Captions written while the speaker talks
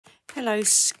Hello,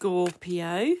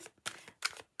 Scorpio.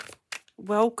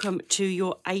 Welcome to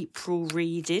your April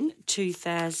reading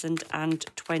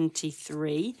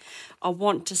 2023. I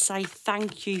want to say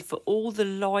thank you for all the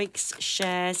likes,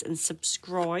 shares and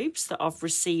subscribes that I've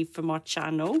received for my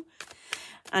channel.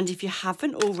 And if you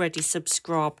haven't already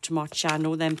subscribed to my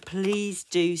channel, then please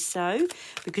do so,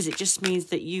 because it just means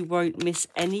that you won't miss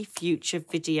any future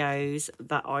videos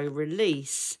that I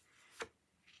release.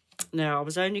 Now, I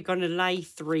was only going to lay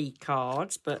 3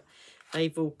 cards, but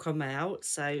they've all come out,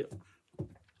 so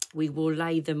we will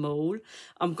lay them all.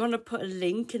 I'm going to put a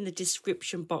link in the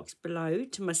description box below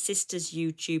to my sister's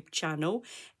YouTube channel,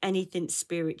 Anything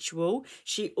Spiritual.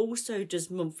 She also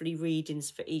does monthly readings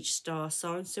for each star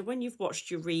sign. So when you've watched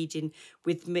your reading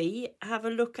with me, have a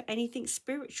look at Anything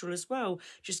Spiritual as well.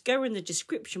 Just go in the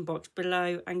description box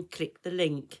below and click the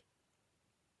link.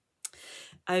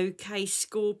 Okay,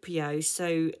 Scorpio,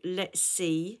 so let's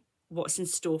see what's in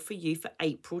store for you for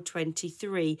April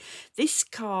 23. This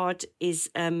card is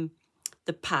the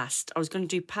past. I was going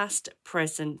to do past,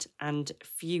 present and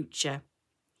future.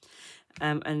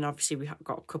 And obviously we've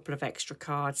got a couple of extra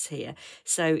cards here.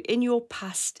 So in your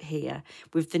past here,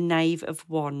 with the Knave of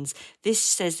Wands, this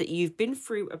says that you've been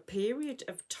through a period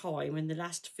of time in the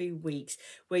last few weeks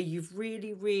where you've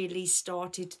really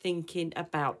started thinking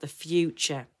about the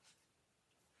future.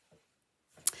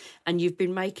 And you've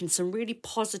been making some really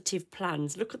positive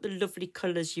plans. Look at the lovely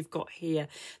colours you've got here.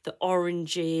 The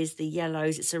oranges, the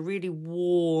yellows. It's a really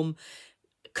warm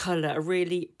colour, a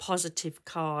really positive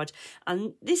card.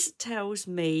 And this tells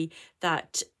me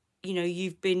that, you know,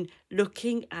 you've been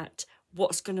looking at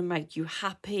what's going to make you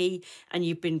happy, and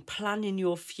you've been planning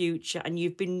your future, and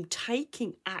you've been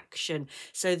taking action.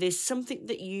 So there's something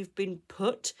that you've been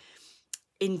put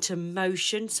into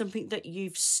motion, something that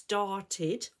you've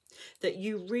started, that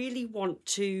you really want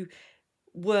to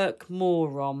work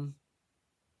more on.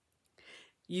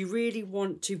 You really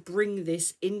want to bring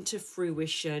this into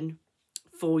fruition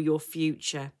for your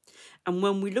future. And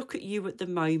when we look at you at the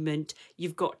moment,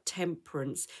 you've got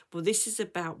Temperance. Well, this is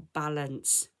about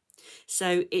balance.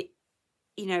 So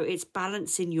it's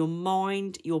balancing your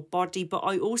mind, your body, but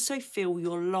I also feel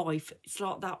your life. It's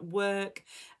like that work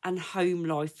and home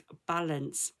life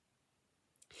balance.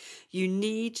 You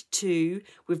need to,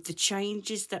 with the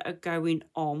changes that are going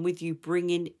on, with you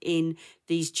bringing in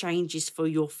these changes for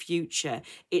your future,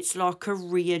 it's like a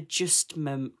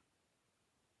readjustment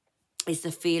is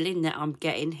the feeling that I'm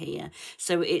getting here.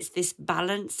 So it's this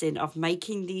balancing of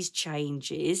making these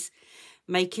changes,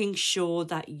 making sure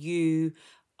that you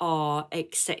are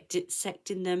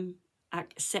accepting them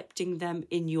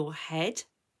in your head,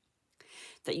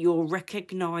 that you're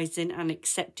recognising and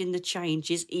accepting the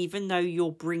changes, even though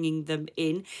you're bringing them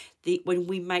in. When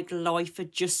we make life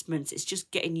adjustments, it's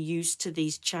just getting used to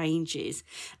these changes.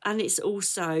 And it's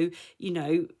also, you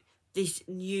know, this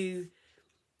new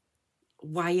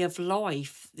way of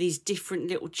life, these different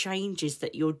little changes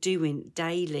that you're doing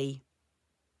daily.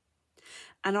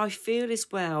 And I feel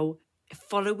as well,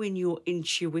 following your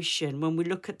intuition, when we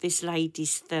look at this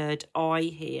lady's third eye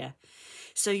here,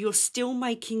 so you're still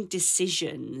making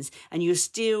decisions and you're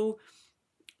still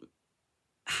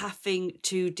having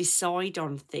to decide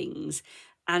on things.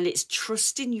 And it's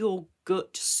trusting your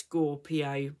gut,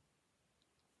 Scorpio.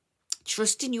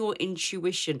 Trusting your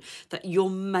intuition that you're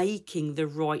making the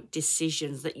right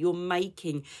decisions, that you're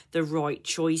making the right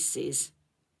choices.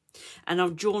 And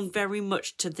I've drawn very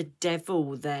much to the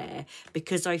Devil there,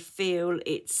 because I feel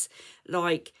it's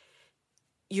like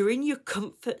you're in your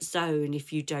comfort zone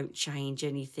if you don't change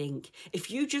anything. If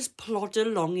you just plod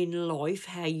along in life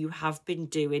how you have been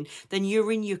doing, then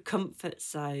you're in your comfort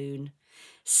zone.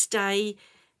 Stay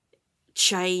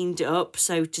chained up,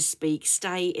 so to speak.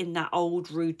 Stay in that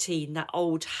old routine, that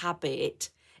old habit.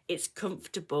 It's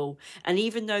comfortable. And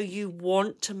even though you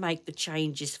want to make the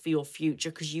changes for your future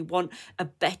because you want a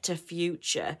better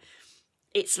future,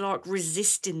 it's like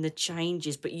resisting the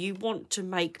changes, but you want to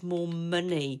make more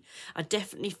money. I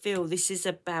definitely feel this is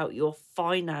about your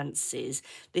finances.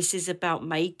 This is about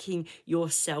making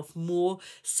yourself more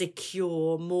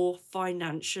secure, more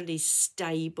financially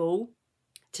stable,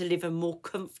 to live a more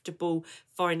comfortable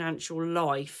financial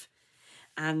life.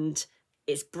 And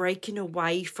it's breaking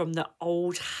away from the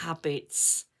old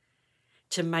habits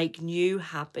to make new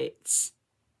habits,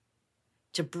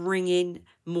 to bring in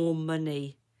more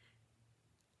money.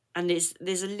 And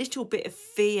there's a little bit of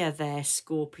fear there,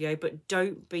 Scorpio, but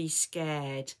don't be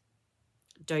scared.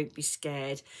 Don't be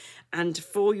scared. And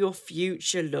for your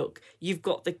future, look, you've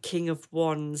got the King of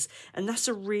Wands, and that's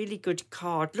a really good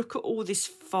card. Look at all this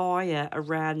fire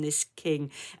around this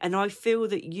king, and I feel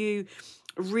that you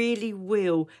really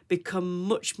will become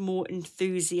much more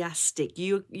enthusiastic.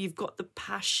 You've got the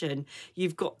passion,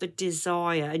 you've got the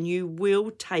desire, and you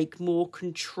will take more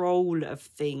control of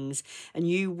things, and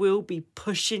you will be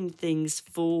pushing things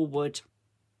forward.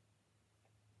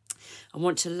 I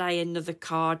want to lay another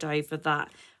card over that.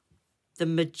 The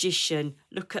Magician.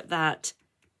 Look at that.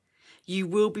 You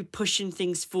will be pushing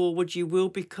things forward. You will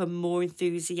become more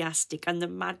enthusiastic, and the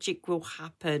magic will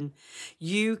happen.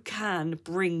 You can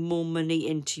bring more money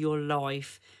into your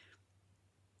life.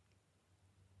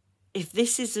 If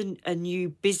this is a new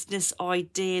business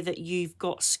idea that you've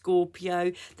got,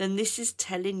 Scorpio, then this is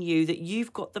telling you that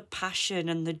you've got the passion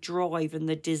and the drive and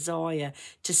the desire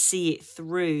to see it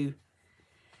through.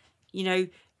 You know,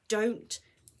 don't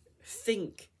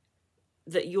think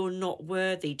that you're not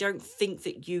worthy. Don't think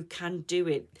that you can do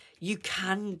it. You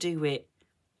can do it.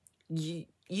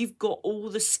 You've got all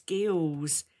the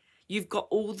skills. You've got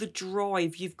all the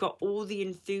drive. You've got all the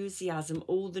enthusiasm,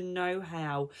 all the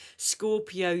know-how.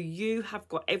 Scorpio, you have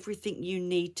got everything you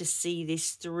need to see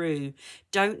this through.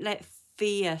 Don't let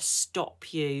fear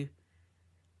stop you,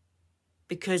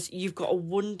 because you've got a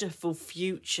wonderful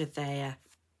future there.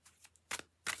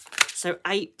 So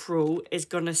April is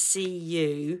going to see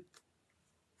you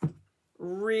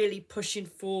really pushing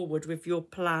forward with your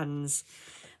plans,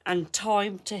 and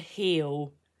time to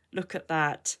heal. Look at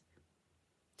that.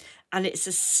 And it's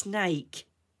a snake.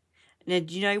 Now,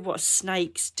 do you know what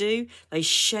snakes do? They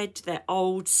shed their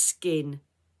old skin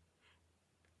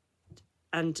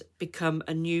and become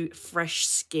a new fresh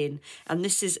skin. And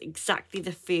this is exactly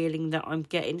the feeling that I'm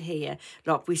getting here.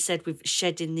 Like we said, with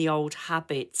shedding the old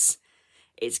habits.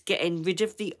 It's getting rid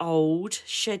of the old,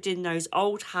 shedding those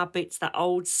old habits, that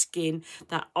old skin,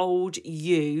 that old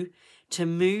you, to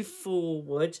move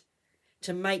forward,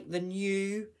 to make the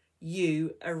new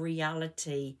you a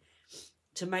reality,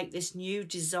 to make this new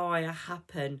desire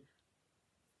happen.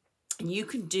 And you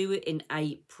can do it in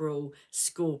April,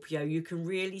 Scorpio. You can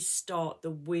really start the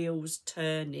wheels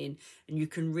turning, and you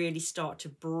can really start to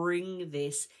bring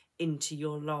this into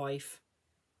your life.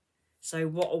 So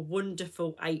what a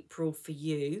wonderful April for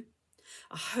you.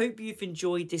 I hope you've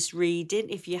enjoyed this reading.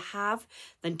 If you have,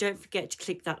 then don't forget to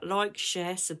click that like,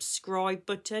 share, subscribe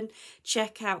button.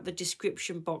 Check out the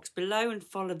description box below and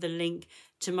follow the link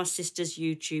to my sister's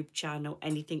YouTube channel,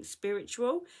 Anything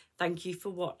Spiritual. Thank you for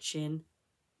watching.